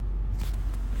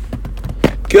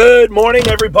Good morning,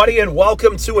 everybody, and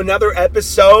welcome to another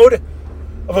episode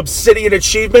of Obsidian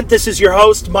Achievement. This is your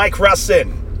host, Mike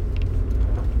Russin.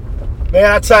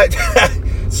 Man,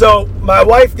 so my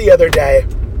wife the other day,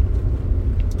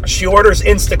 she orders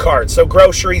Instacart, so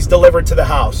groceries delivered to the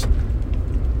house.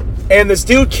 And this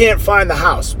dude can't find the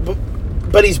house,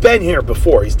 but he's been here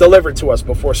before. He's delivered to us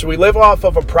before. So we live off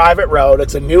of a private road.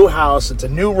 It's a new house. It's a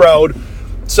new road.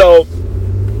 So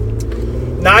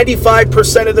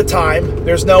 95% of the time,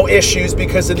 there's no issues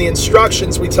because in the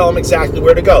instructions, we tell them exactly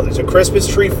where to go. There's a Christmas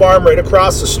tree farm right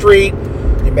across the street.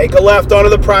 You make a left onto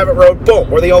the private road.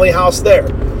 Boom, we're the only house there.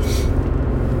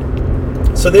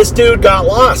 So this dude got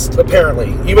lost, apparently,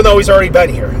 even though he's already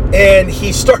been here. And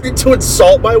he started to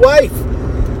insult my wife.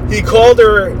 He called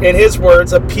her, in his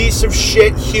words, a piece of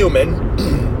shit human.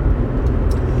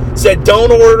 Said,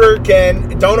 don't order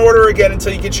again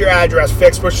until you get your address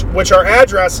fixed, which our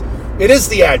address, it is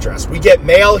the address. We get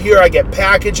mail here. I get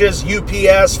packages,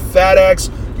 UPS,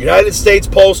 FedEx, United States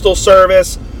Postal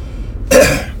Service.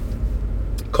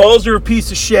 Calls her a piece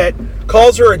of shit.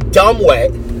 Calls her a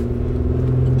dumbwit.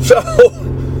 So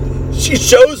she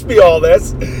shows me all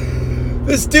this.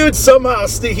 This dude somehow,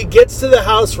 he gets to the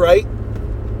house, right?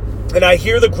 And I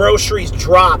hear the groceries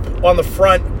drop on the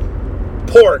front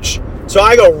porch. So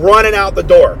I go running out the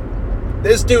door.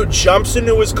 This dude jumps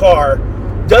into his car,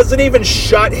 doesn't even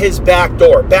shut his back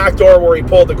door where he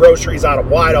pulled the groceries out of,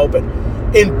 wide open,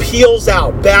 and peels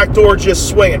out, back door just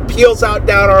swinging, peels out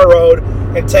down our road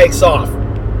and takes off.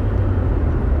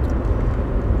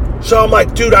 So I'm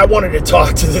like, dude, I wanted to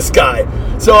talk to this guy.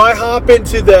 So I hop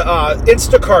into the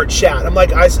Instacart chat. I'm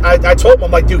like, I told him,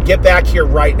 I'm like, dude, get back here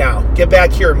right now. Get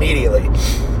back here immediately.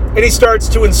 And he starts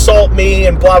to insult me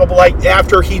and blah, blah, blah, like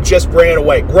after he just ran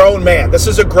away. Grown man. This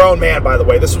is a grown man, by the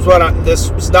way. This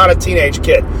was not a teenage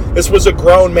kid. This was a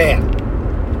grown man.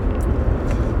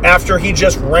 After he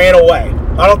just ran away.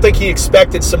 I don't think he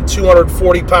expected some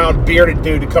 240-pound bearded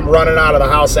dude to come running out of the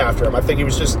house after him. I think he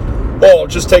was just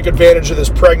take advantage of this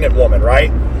pregnant woman,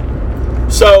 right?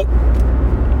 So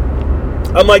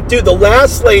I'm like, dude, the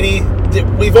last lady,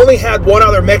 we've only had one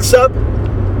other mix-up.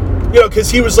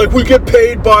 Because he was like, we get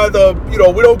paid by the, we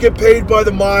don't get paid by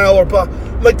the mile or by.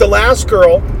 Like the last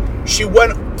girl, she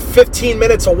went 15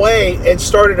 minutes away and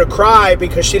started to cry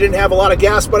because she didn't have a lot of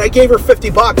gas, but I gave her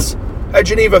 $50 at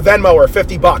Geneva Venmo her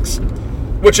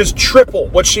 $50, which is triple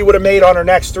what she would have made on her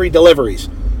next 3 deliveries.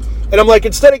 And I'm like,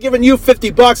 instead of giving you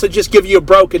 $50, I'd just give you a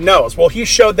broken nose. Well, he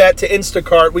showed that to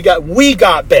Instacart. We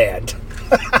got banned.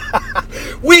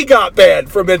 We got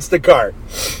banned from Instacart.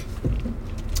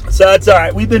 So that's all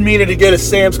right. We've been meaning to get a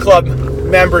Sam's Club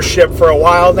membership for a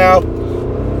while now.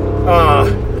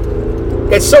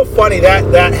 It's so funny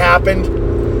that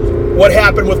happened. What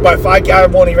happened with my flight? I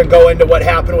won't even go into what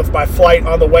happened with my flight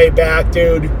on the way back,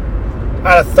 dude.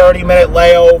 I had a 30-minute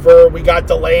layover. We got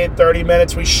delayed 30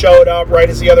 minutes. We showed up right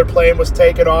as the other plane was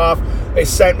taking off. They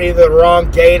sent me to the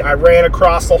wrong gate. I ran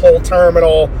across the whole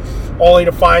terminal only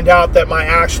to find out that my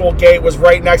actual gate was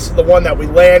right next to the one that we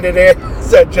landed in.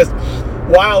 So just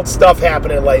wild stuff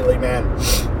happening lately, man.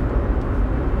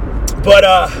 But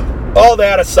all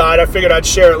that aside, I figured I'd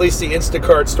share at least the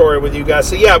Instacart story with you guys.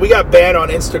 So yeah, we got banned on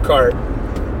Instacart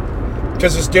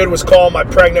because this dude was calling my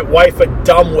pregnant wife a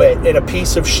dumbwit and a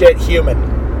piece of shit human.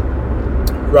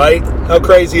 Right? How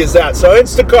crazy is that? So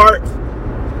Instacart,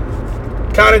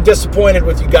 kind of disappointed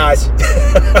with you guys.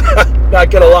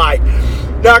 Not gonna lie.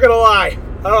 I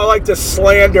don't like to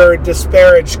slander and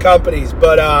disparage companies,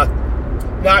 but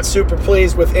not super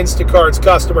pleased with Instacart's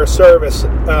customer service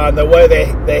and the way they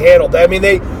handled it. I mean,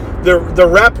 the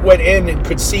rep went in and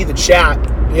could see the chat,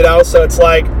 so it's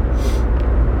like,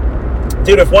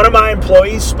 dude, if one of my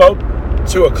employees spoke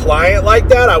to a client like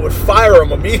that, I would fire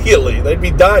them immediately. They'd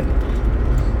be done.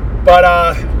 But,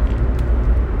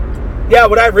 yeah,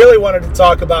 what I really wanted to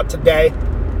talk about today,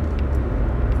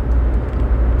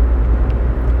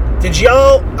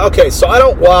 okay, so I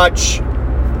don't watch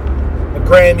the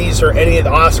Grammys or any of the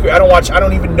Oscars. I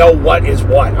don't even know what is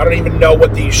what. I don't even know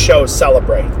what these shows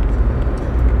celebrate.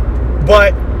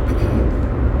 But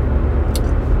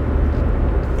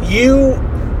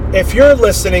if you're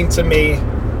listening to me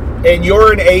and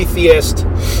you're an atheist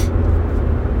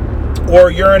or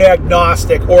you're an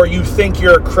agnostic or you think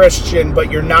you're a Christian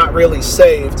but you're not really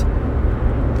saved,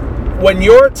 when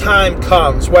your time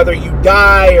comes, whether you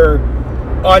die or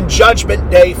on Judgment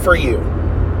Day for you,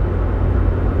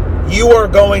 you are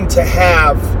going to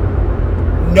have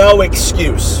no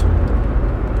excuse.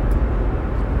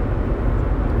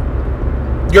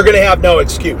 You're going to have no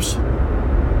excuse.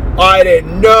 I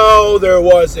didn't know, there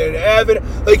wasn't evidence.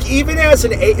 Like, even as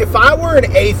if I were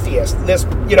an atheist,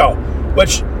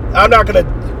 which I'm not going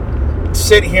to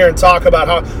sit here and talk about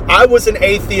how I was an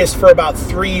atheist for about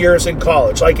 3 years in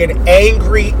college, like an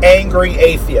angry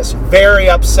atheist, very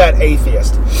upset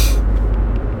atheist.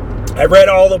 I read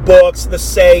all the books, the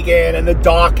Sagan and the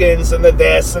Dawkins and the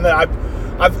this and that.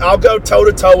 I'll go toe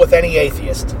to toe with any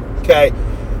atheist. Okay,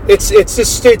 it's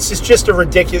just a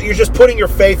ridiculous. You're just putting your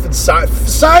faith in science.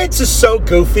 Science is so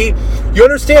goofy. You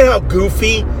understand how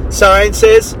goofy science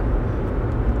is,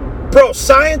 bro?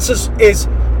 Science is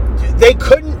they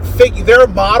couldn't figure, their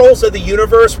models of the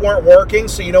universe weren't working.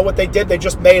 So you know what they did? They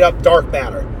just made up dark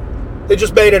matter. They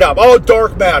just made it up. Oh,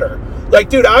 dark matter. Like,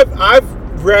 dude, I've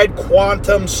read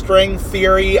quantum string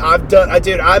theory. I'm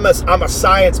a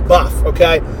science buff,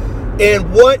 okay?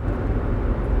 And what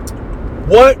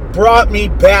brought me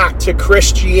back to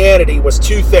Christianity was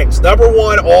two things. Number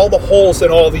one, all the holes in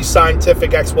all these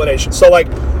scientific explanations. So, like,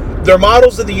 their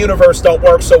models of the universe don't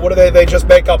work, so what do they just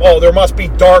make up? Oh, there must be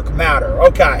dark matter.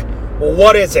 Okay, well,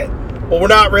 what is it? Well, we're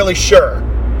not really sure.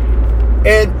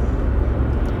 And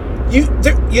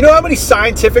you know how many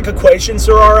scientific equations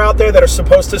there are out there that are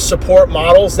supposed to support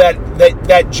models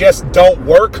that just don't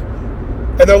work?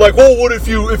 And they're like, well, what if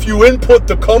you input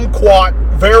the kumquat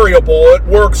variable, it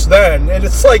works then? And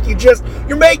it's like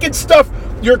you're making stuff,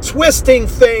 you're twisting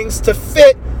things to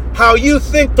fit how you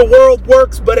think the world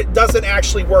works, but it doesn't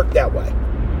actually work that way.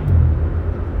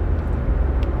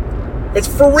 It's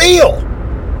for real.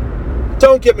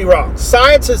 Don't get me wrong.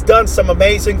 Science has done some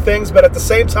amazing things, but at the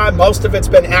same time, most of it's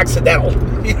been accidental.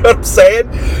 You know what I'm saying?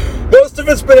 Most of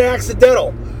it's been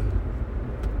accidental.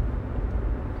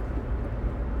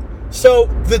 So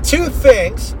the two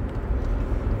things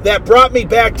that brought me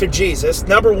back to Jesus,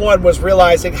 number one was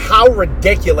realizing how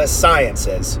ridiculous science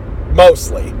is,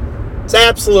 mostly. It's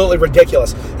absolutely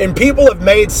ridiculous. And people have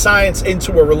made science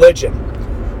into a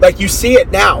religion. Like, you see it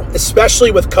now,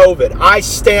 especially with COVID. I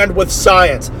stand with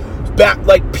science.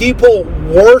 Like, people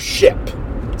worship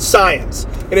science.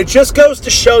 And it just goes to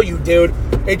show you, dude,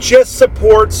 it just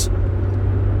supports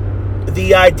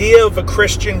the idea of a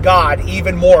Christian God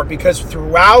even more, because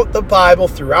throughout the Bible,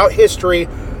 throughout history,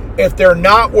 if they're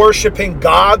not worshiping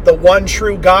God, the one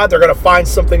true God, they're going to find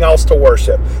something else to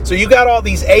worship. So you got all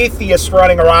these atheists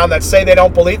running around that say they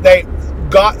don't believe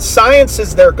science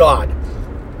is their God.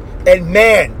 And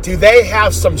man, do they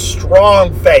have some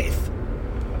strong faith.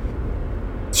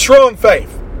 Strong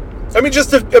faith. I mean,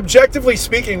 just objectively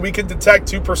speaking, we can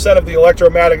detect 2% of the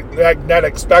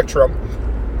electromagnetic spectrum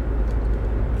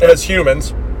as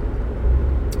humans.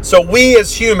 So we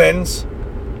as humans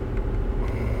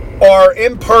are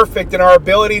imperfect in our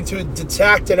ability to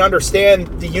detect and understand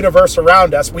the universe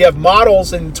around us. We have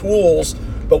models and tools,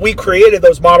 but we created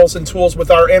those models and tools with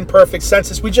our imperfect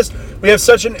senses. We have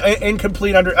such an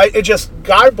incomplete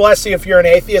God bless you if you're an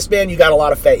atheist, man, you got a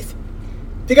lot of faith.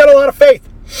 You got a lot of faith.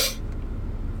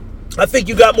 I think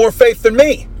you got more faith than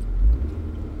me.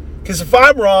 Because if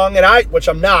I'm wrong, which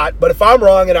I'm not, but if I'm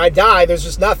wrong and I die, there's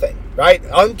just nothing, right?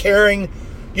 Uncaring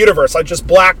universe, like just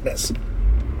blackness.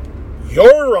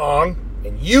 You're wrong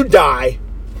and you die.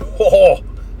 Oh,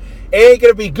 it ain't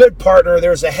going to be good, partner.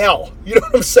 There's a hell. You know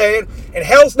what I'm saying? And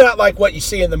hell's not like what you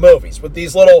see in the movies with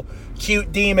these little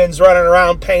cute demons running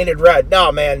around painted red.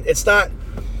 No, man, it's not.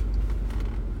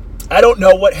 I don't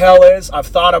know what hell is. I've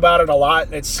thought about it a lot,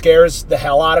 and it scares the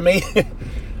hell out of me.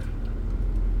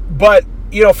 But,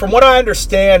 you know, from what I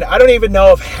understand, I don't even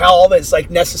know if hell is, like,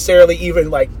 necessarily even,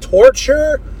 like,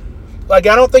 torture. Like,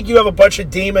 I don't think you have a bunch of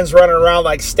demons running around,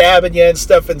 like, stabbing you and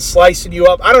stuff and slicing you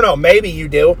up. I don't know. Maybe you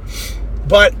do.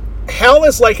 But hell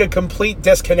is, like, a complete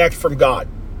disconnect from God.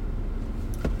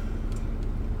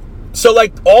 So,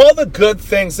 like, all the good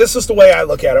things, this is the way I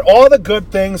look at it. All the good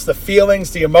things, the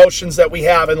feelings, the emotions that we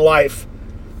have in life,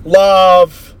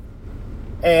 love,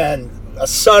 and a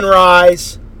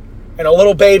sunrise, and a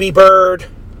little baby bird,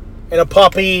 and a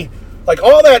puppy, like,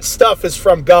 all that stuff is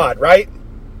from God, right?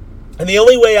 And the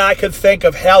only way I could think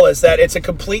of hell is that it's a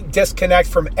complete disconnect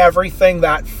from everything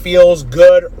that feels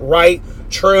good, right,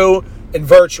 true, and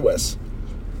virtuous.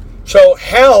 So,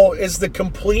 hell is the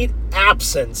complete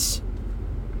absence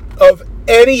of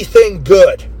anything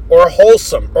good or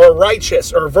wholesome or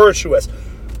righteous or virtuous.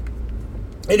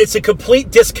 And it's a complete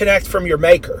disconnect from your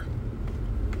maker.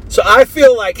 So I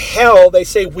feel like hell, they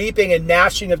say weeping and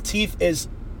gnashing of teeth, is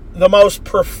the most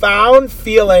profound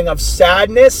feeling of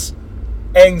sadness,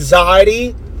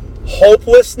 anxiety,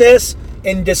 hopelessness,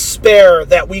 and despair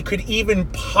that we could even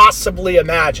possibly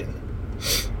imagine.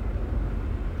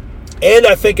 And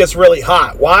I think it's really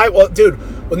hot. Why? Well, dude,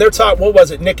 when they're talking, what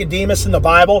was it, Nicodemus in the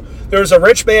Bible? There was a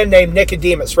rich man named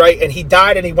Nicodemus, right? And he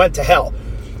died and he went to hell.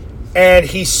 And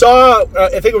he saw,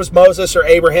 I think it was Moses or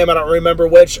Abraham, I don't remember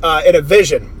which, in a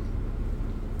vision.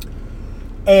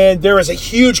 And there was a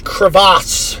huge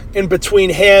crevasse in between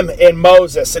him and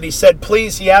Moses. And he said,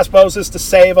 please, he asked Moses to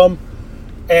save him.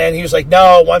 And he was like,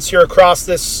 no, once you're across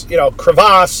this,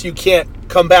 crevasse, you can't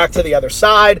come back to the other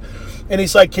side. And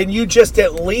he's like, can you just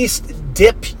at least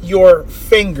dip your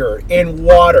finger in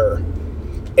water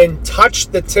and touch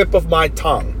the tip of my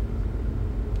tongue?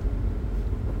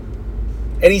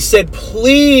 And he said,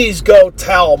 please go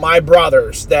tell my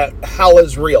brothers that hell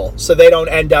is real so they don't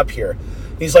end up here.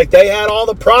 He's like, they had all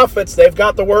the prophets. They've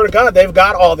got the word of God. They've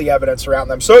got all the evidence around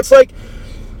them. So it's like,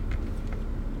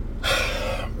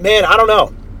 man, I don't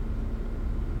know.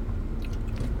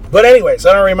 But anyways,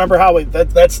 I don't remember how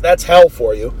that's hell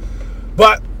for you.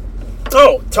 But,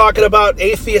 talking about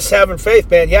atheists having faith,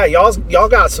 man. Yeah, y'all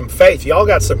got some faith. Y'all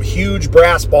got some huge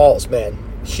brass balls, man.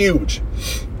 Huge.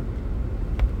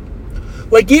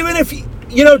 Like, even if,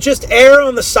 just err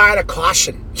on the side of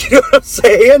caution. You know what I'm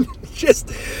saying? Just,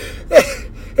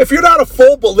 if you're not a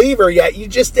full believer yet, you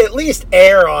just at least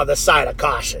err on the side of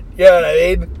caution. You know what I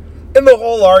mean? And the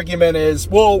whole argument is,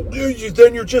 well,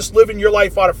 then you're just living your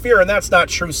life out of fear, and that's not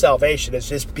true salvation. It's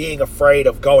just being afraid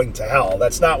of going to hell.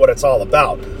 That's not what it's all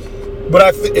about.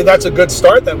 But that's a good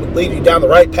start. That would lead you down the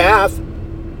right path.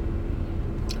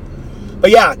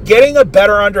 But yeah, getting a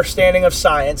better understanding of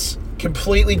science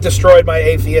completely destroyed my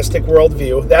atheistic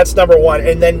worldview. That's number one.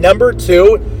 And then number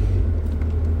two,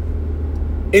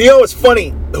 and it's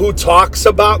funny, who talks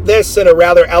about this in a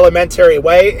rather elementary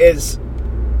way is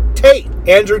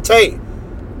Andrew Tate.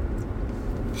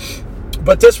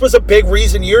 But this was a big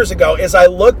reason years ago, is I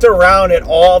looked around at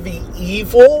all the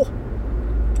evil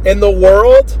in the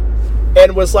world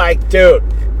and was like, dude,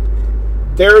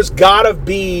 there's gotta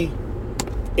be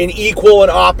an equal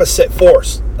and opposite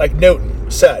force, like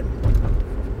Newton said.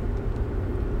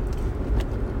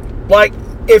 Like,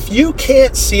 if you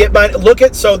can't see it, look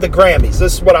at, the Grammys.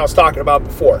 This is what I was talking about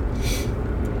before.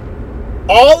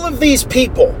 All of these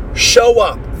people show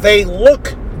up. They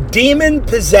look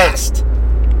demon-possessed.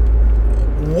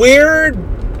 Weird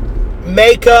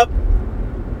makeup.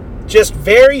 Just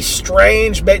very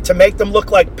strange to make them look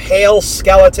like pale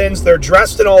skeletons. They're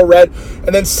dressed in all red.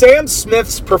 And then Sam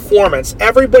Smith's performance.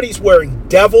 Everybody's wearing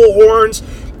devil horns.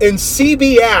 And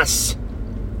CBS,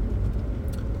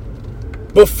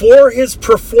 before his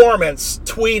performance,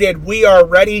 tweeted, "We are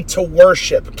ready to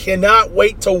worship. Cannot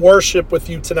wait to worship with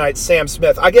you tonight, Sam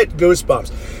Smith." I get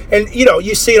goosebumps. And,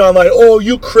 you see it online, oh,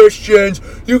 you Christians,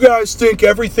 you guys think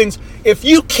everything's... If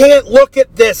you can't look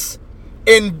at this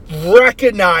and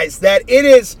recognize that it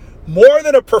is more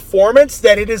than a performance,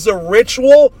 that it is a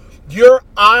ritual, your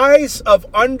eyes of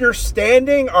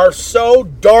understanding are so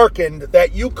darkened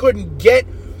that you couldn't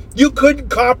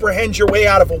comprehend your way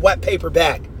out of a wet paper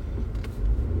bag.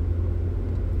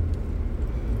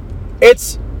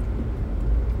 It's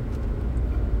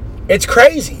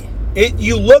crazy.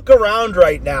 You look around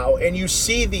right now and you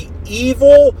see the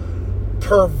evil,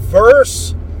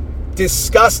 perverse,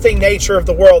 disgusting nature of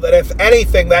the world. And if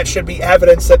anything, that should be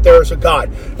evidence that there is a God.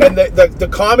 And the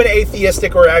common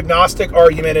atheistic or agnostic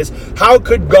argument is, how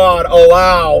could God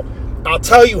allow... I'll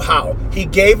tell you how. He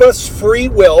gave us free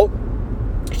will.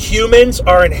 Humans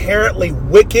are inherently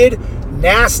wicked,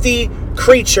 nasty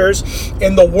creatures,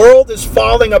 and the world is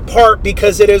falling apart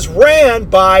because it is ran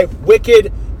by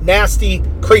wicked, nasty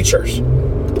creatures.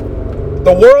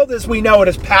 The world as we know it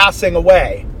is passing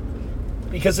away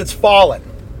because it's fallen.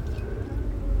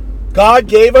 God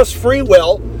gave us free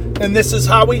will, and this is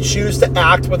how we choose to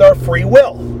act with our free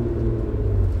will.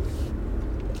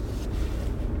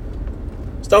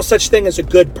 There's no such thing as a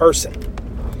good person.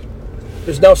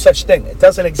 There's no such thing. It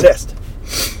doesn't exist.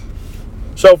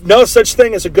 So if no such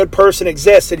thing as a good person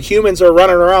exists and humans are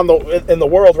running around in the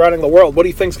world, running the world, what do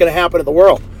you think is going to happen in the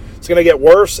world? It's going to get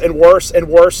worse and worse and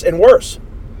worse and worse.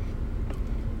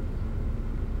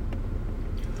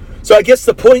 So I guess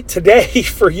the point today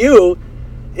for you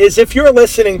is, if you're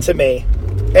listening to me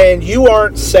and you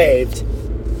aren't saved,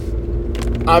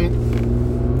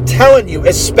 I'm telling you,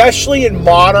 especially in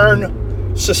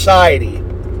modern society,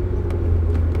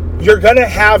 you're going to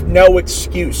have no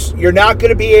excuse. You're not going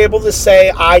to be able to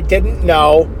say, I didn't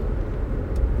know.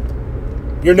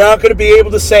 You're not going to be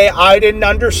able to say, I didn't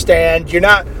understand.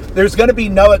 There's going to be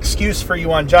no excuse for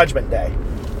you on Judgment Day.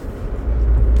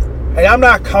 And I'm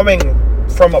not coming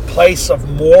from a place of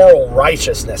moral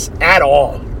righteousness at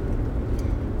all.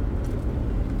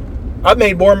 I've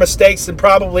made more mistakes than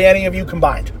probably any of you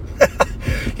combined.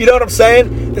 You know what I'm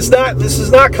saying? This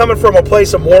is not coming from a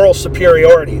place of moral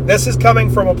superiority. This is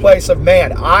coming from a place of,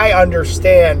 man, I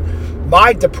understand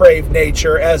my depraved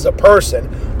nature as a person.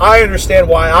 I understand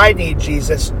why I need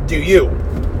Jesus. Do you?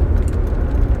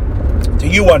 Do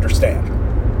you understand?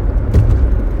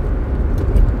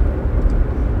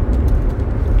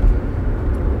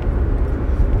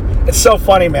 It's so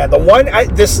funny, man.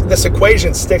 This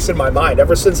equation sticks in my mind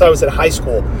ever since I was in high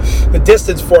school. The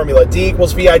distance formula, D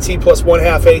equals VIT plus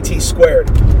 1/2 AT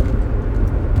squared.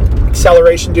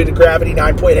 Acceleration due to gravity,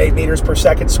 9.8 meters per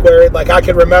second squared. Like, I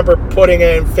can remember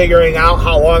figuring out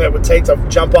how long it would take to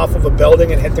jump off of a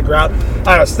building and hit the ground.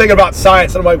 I was thinking about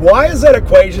science, and I'm like, why is that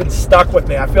equation stuck with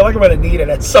me? I feel like I'm going to need it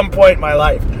at some point in my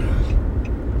life.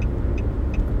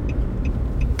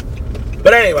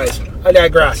 But anyways, I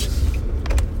digress.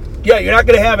 Yeah, you're not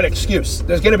going to have an excuse.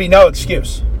 There's going to be no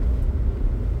excuse.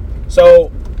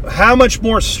 So, how much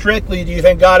more strictly do you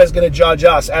think God is going to judge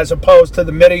us as opposed to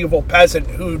the medieval peasant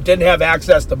who didn't have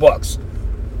access to books?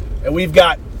 And we've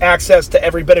got access to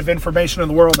every bit of information in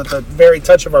the world at the very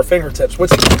touch of our fingertips.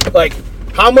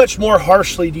 How much more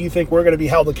harshly do you think we're going to be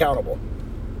held accountable?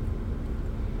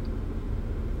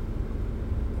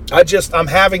 I'm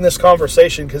having this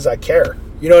conversation because I care.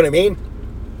 You know what I mean?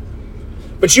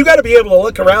 But you got to be able to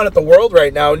look around at the world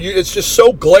right now, and it's just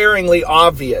so glaringly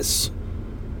obvious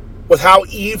with how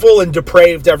evil and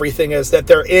depraved everything is that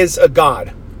there is a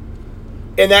God.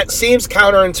 And that seems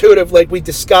counterintuitive, like we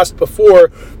discussed before,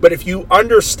 but if you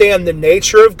understand the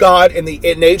nature of God and the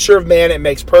nature of man, it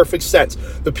makes perfect sense.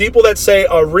 The people that say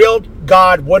a real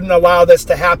God wouldn't allow this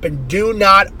to happen do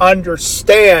not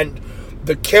understand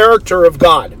the character of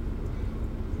God.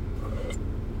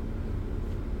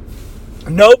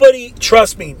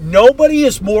 Trust me, nobody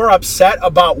is more upset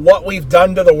about what we've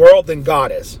done to the world than God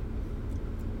is.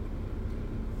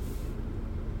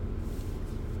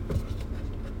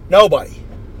 Nobody.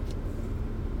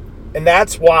 And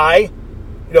that's why,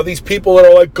 these people that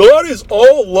are like, God is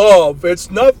all love. It's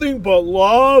nothing but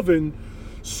love and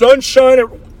sunshine.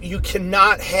 You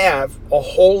cannot have a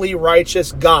holy,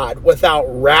 righteous God without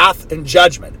wrath and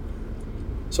judgment.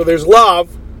 So there's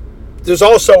love. There's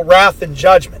also wrath and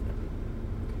judgment.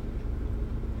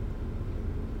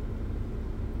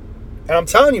 And I'm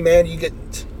telling you, man,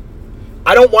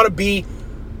 I don't want to be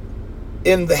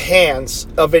in the hands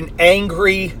of an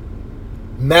angry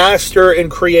master and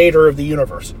creator of the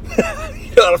universe. You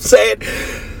know what I'm saying?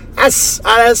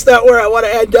 That's not where I want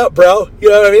to end up, bro. You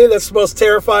know what I mean? That's the most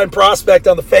terrifying prospect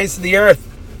on the face of the earth,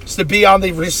 is to be on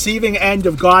the receiving end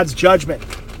of God's judgment.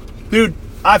 Dude,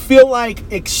 I feel like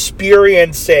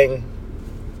experiencing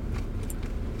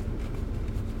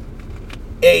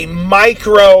a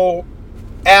micro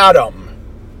atom.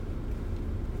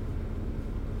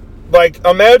 Like,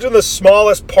 imagine the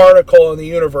smallest particle in the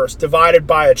universe divided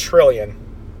by 1 trillion.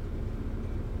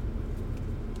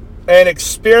 And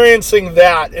experiencing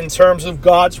that in terms of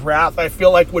God's wrath, I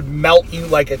feel like would melt you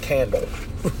like a candle.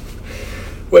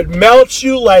 Would melt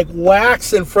you like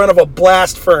wax in front of a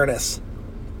blast furnace.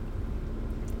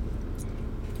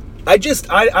 I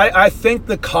think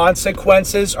the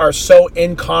consequences are so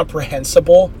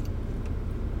incomprehensible.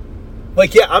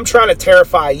 Like, yeah, I'm trying to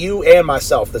terrify you and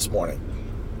myself this morning.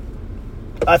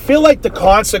 I feel like the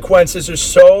consequences are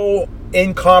so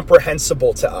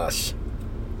incomprehensible to us.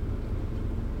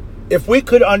 If we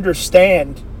could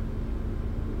understand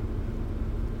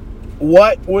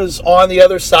what was on the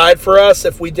other side for us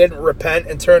if we didn't repent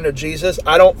and turn to Jesus,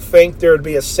 I don't think there would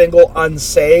be a single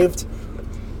unsaved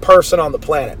person on the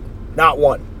planet. Not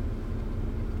one.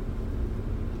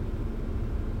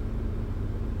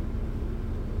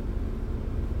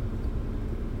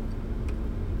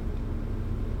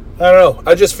 I don't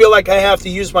know. I just feel like I have to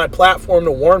use my platform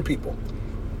to warn people.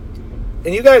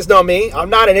 And you guys know me.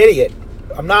 I'm not an idiot.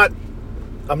 I'm not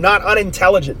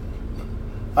unintelligent.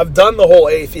 I've done the whole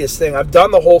atheist thing. I've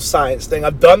done the whole science thing.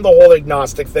 I've done the whole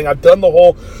agnostic thing. I've done the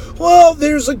whole, well,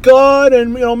 there's a God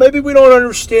and, maybe we don't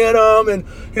understand him.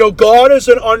 And, God is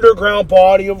an underground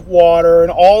body of water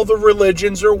and all the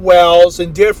religions are wells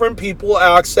and different people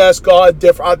access God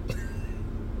different.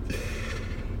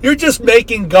 You're just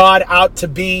making God out to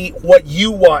be what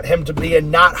you want him to be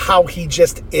and not how he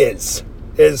just is.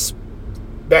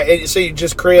 So you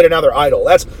just create another idol.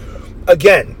 That's,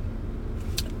 again,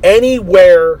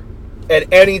 anywhere,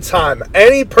 at any time,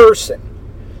 any person,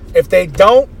 if they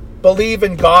don't believe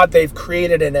in God, they've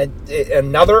created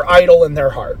another idol in their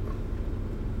heart.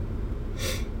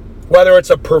 Whether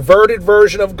it's a perverted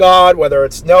version of God, whether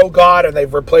it's no God and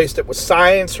they've replaced it with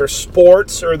science or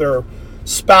sports or their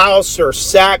spouse or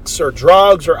sex or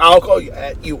drugs or alcohol,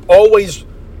 you always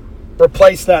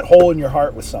replace that hole in your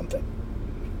heart with something.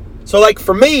 So, like,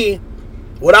 for me,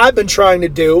 what I've been trying to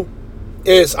do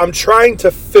is I'm trying to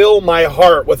fill my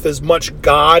heart with as much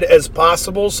God as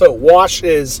possible so it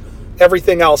washes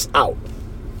everything else out.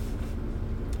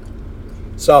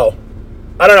 So,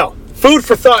 I don't know. Food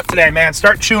for thought today, man.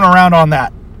 Start chewing around on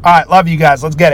that. All right, love you guys. Let's get it.